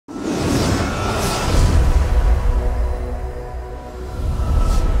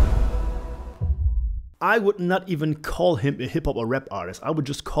I would not even call him a hip hop or rap artist. I would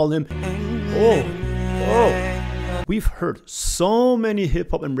just call him, We've heard so many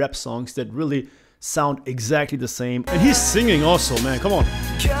hip hop and rap songs that really sound exactly the same. And he's singing also, man, come on.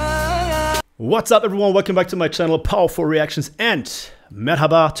 What's up everyone, welcome back to my channel, Powerful Reactions, and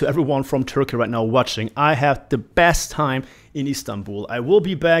merhaba to everyone from Turkey right now watching. I have the best time in Istanbul. I will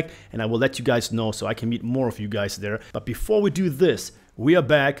be back and I will let you guys know so I can meet more of you guys there. But before we do this, we are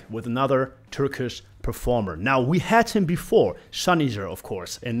back with another Turkish performer. Now, we had him before, Şanışer of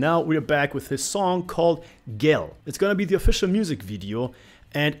course, and now we're back with his song called Gel. It's gonna be the official music video.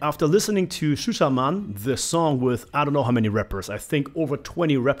 And after listening to Şuşaman, the song with I don't know how many rappers, I think over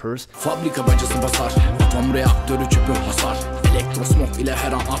 20 rappers.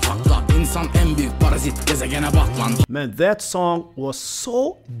 Man, that song was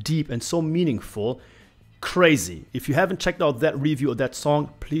so deep and so meaningful. Crazy. If you haven't checked out that review of that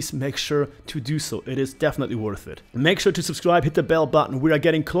song, please make sure to do so. It is definitely worth it. Make sure to subscribe, hit the bell button. We are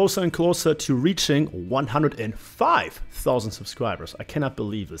getting closer and closer to reaching 105,000 subscribers. I cannot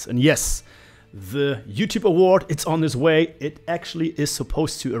believe this. And yes, the YouTube award, it's on its way. It actually is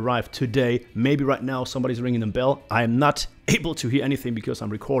supposed to arrive today. Maybe right now somebody's ringing the bell. I am not able to hear anything because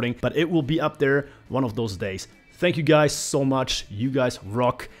I'm recording, but it will be up there one of those days. Thank you guys so much. You guys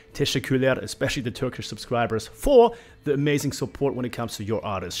rock. Teşekkürler, especially the Turkish subscribers, for the amazing support when it comes to your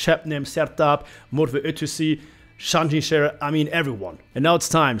artists. Şebnem, Sertab, Mor ve Ötesi, Şanışer, I mean everyone. And now it's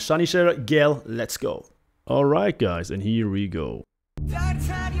time. Şanışer, Gel, let's go. Alright guys, and here we go.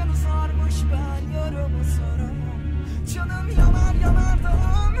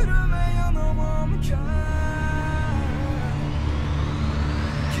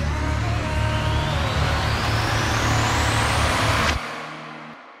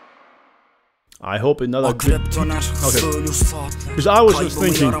 I hope another good beat. Okay. Because I was just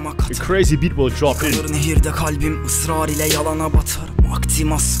thinking a crazy beat will drop in.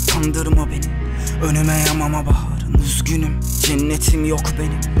 Cennetim yok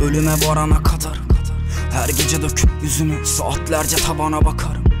benim, ölüme varana kadar. Her gece döküp yüzümü, saatlerce tabana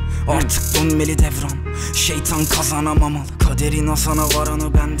bakarım. Artık dönmeli devran, şeytan kazanamamalı. Kaderin asana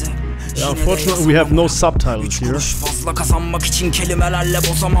varanı bende. Yeah, unfortunately we have no subtitles here. Fazla kazanmak için kelimelerle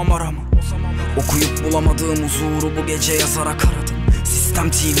bozamam aramı. Okuyup bulamadığım huzuru bu gece yazarak aradım.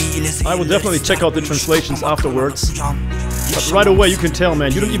 Sistem TV ile I will definitely check out the translations afterwards. But right away you can tell,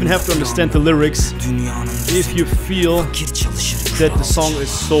 man, you don't even have to understand the lyrics if you feel that the song is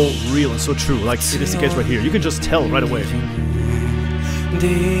so real and so true, like it is the case right here. You can just tell right away.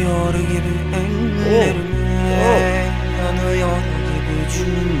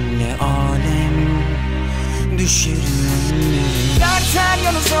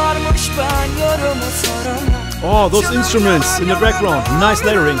 Oh, those instruments in the background, nice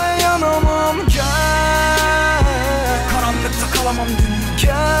layering.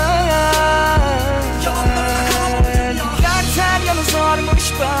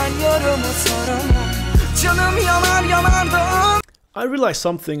 I realize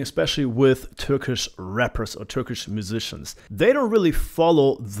something, especially with Turkish rappers or Turkish musicians. They don't really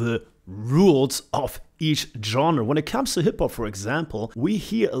follow the rules of each genre. When it comes to hip-hop, for example, we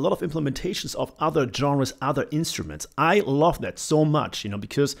hear a lot of implementations of other genres, other instruments. I love that so much, you know,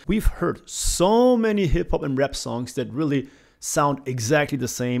 because we've heard so many hip-hop and rap songs that really sound exactly the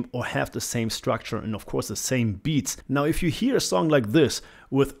same or have the same structure and of course the same beats. Now if you hear a song like this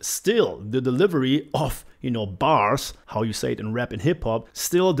with still the delivery of, you know, bars, how you say it in rap and hip hop,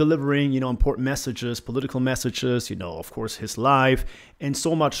 still delivering, you know, important messages, political messages, you know, of course his life and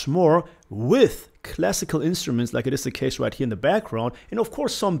so much more, with classical instruments like it is the case right here in the background, and of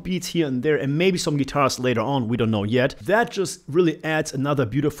course some beats here and there and maybe some guitars later on, we don't know yet, that just really adds another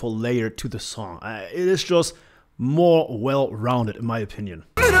beautiful layer to the song. It is just more well-rounded in my opinion.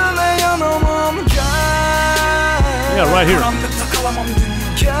 Yeah, right here.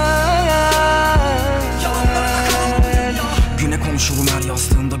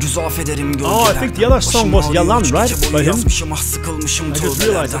 Oh, I think the other song was Yalan, right? By him? I just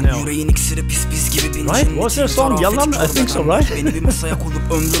realized it now. Right? Was there a song Yalan? I think so, right?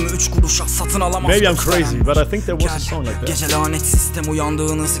 Maybe I'm crazy, but I think there was a song like that. Gece lanet sistem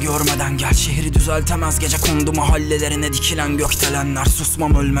uyandığınızı görmeden gel. Şehri düzeltemez gece kondu mahallelerine dikilen gökdelenler.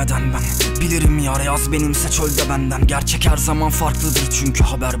 Susmam ölmeden ben. Bilirim yar yaz benimse çölde benden. Gerçek her zaman farklıdır çünkü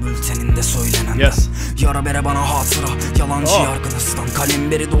haber bülteninde söylenen. Yes. Yara bere bana hatıra, yalancı yargınızdan.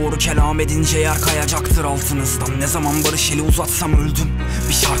 Kalemberi doğru kelam edince yer kayacaktır altınızdan. Ne zaman barış eli uzatsam öldüm.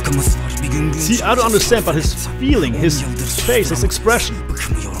 Bir şarkımız var bir gün gün. See, I don't understand, but his feeling, his face, his expression.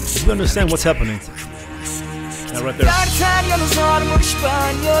 You understand what's happening. Yeah, right there.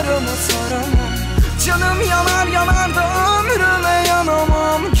 Canım yanar yanar da ömrüme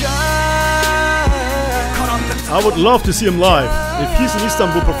yanamam gel. I would love to see him live. If he's in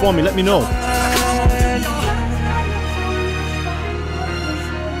Istanbul performing, let me know.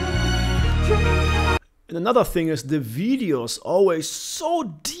 And another thing is the videos always so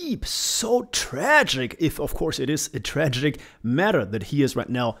deep, so tragic, if of course it is a tragic matter that he is right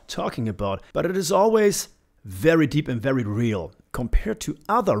now talking about. But it is always very deep and very real compared to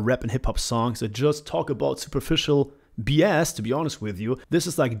other rap and hip-hop songs that just talk about superficial BS. To be honest with you, this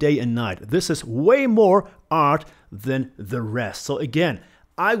is like day and night. This is way more art than the rest. So again,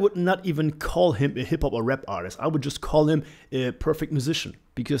 I would not even call him a hip-hop or rap artist. I would just call him a perfect musician,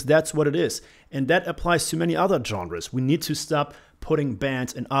 because that's what it is. And that applies to many other genres. We need to stop putting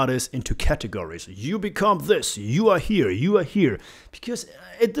bands and artists into categories. You become this, you are here, you are here. Because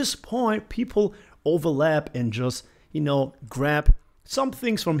at this point, people overlap and just, you know, grab some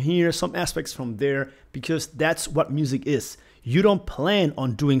things from here, some aspects from there, because that's what music is. You don't plan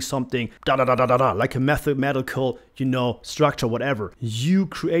on doing something da-da-da-da-da-da, like a mathematical, you know, structure, whatever. You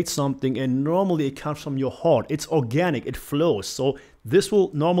create something and normally it comes from your heart. It's organic, it flows. So this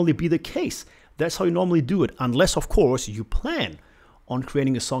will normally be the case. That's how you normally do it, unless, of course, you plan on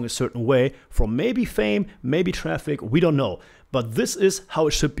creating a song a certain way for maybe fame, maybe traffic, we don't know. But this is how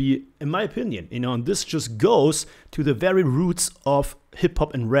it should be, in my opinion, you know, and this just goes to the very roots of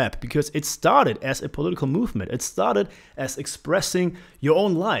hip-hop and rap, because it started as a political movement. It started as expressing your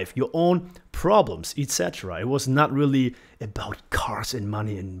own life, your own problems, etc. It was not really about cars and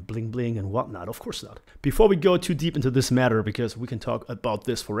money and bling bling and whatnot, of course not. Before we go too deep into this matter, because we can talk about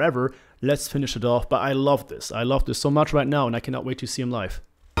this forever, let's finish it off. But I love this. I love this so much right now, and I cannot wait to see him live.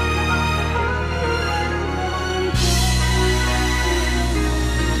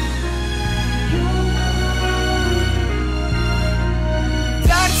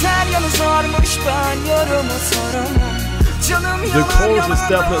 The chorus is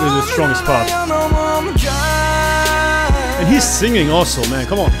definitely the strongest part. And he's singing also, man,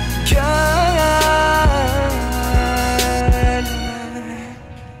 come on.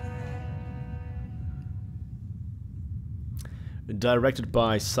 Directed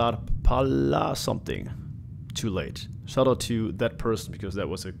by Sarpala something. Too late. Shout out to that person, because that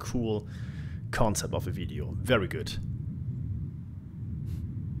was a cool concept of a video. Very good.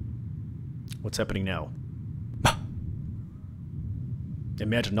 What's happening now?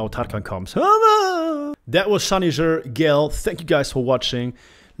 Imagine now Tarkan comes. That was Şanışer Gel. Thank you guys for watching.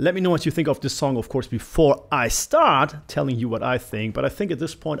 Let me know what you think of this song, of course, before I start telling you what I think. But I think at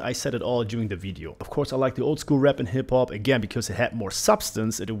this point I said it all during the video. Of course, I like the old school rap and hip hop, again, because it had more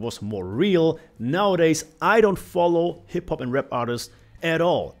substance and it was more real. Nowadays, I don't follow hip hop and rap artists at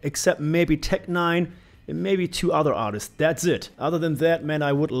all, except maybe Tech9 and maybe 2 other artists. That's it. Other than that, man,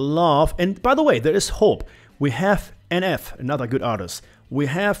 I would love, and by the way, there is hope. We have NF, another good artist. We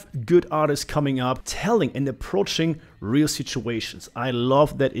have good artists coming up, telling and approaching real situations. I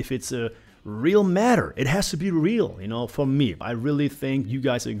love that if it's a real matter, it has to be real, you know, for me. I really think you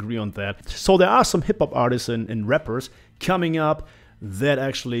guys agree on that. So there are some hip-hop artists and rappers coming up that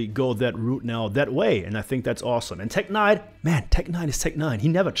actually go that route now, that way, and I think that's awesome. And Tech9, man, Tech9 is Tech9. He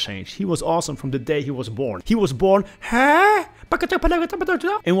never changed. He was awesome from the day he was born. He was born, and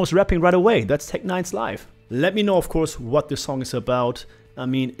was rapping right away. That's Tech9's life. Let me know, of course, what this song is about. I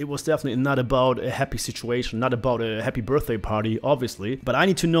mean, it was definitely not about a happy situation, not about a happy birthday party, obviously, but I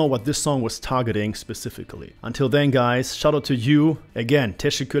need to know what this song was targeting specifically. Until then, guys, shout out to you. Again,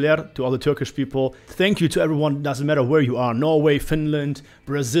 teşekkürler to all the Turkish people. Thank you to everyone, doesn't matter where you are, Norway, Finland,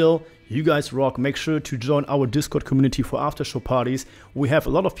 Brazil. You guys rock. Make sure to join our Discord community for after show parties. We have a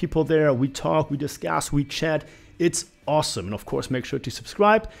lot of people there. We talk, we discuss, we chat. It's awesome. And of course, make sure to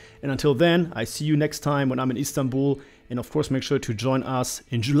subscribe. And until then, I see you next time when I'm in Istanbul. And of course, make sure to join us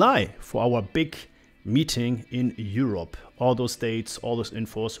in July for our big meeting in Europe. All those dates, all those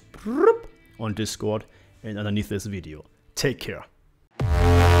infos on Discord and underneath this video. Take care.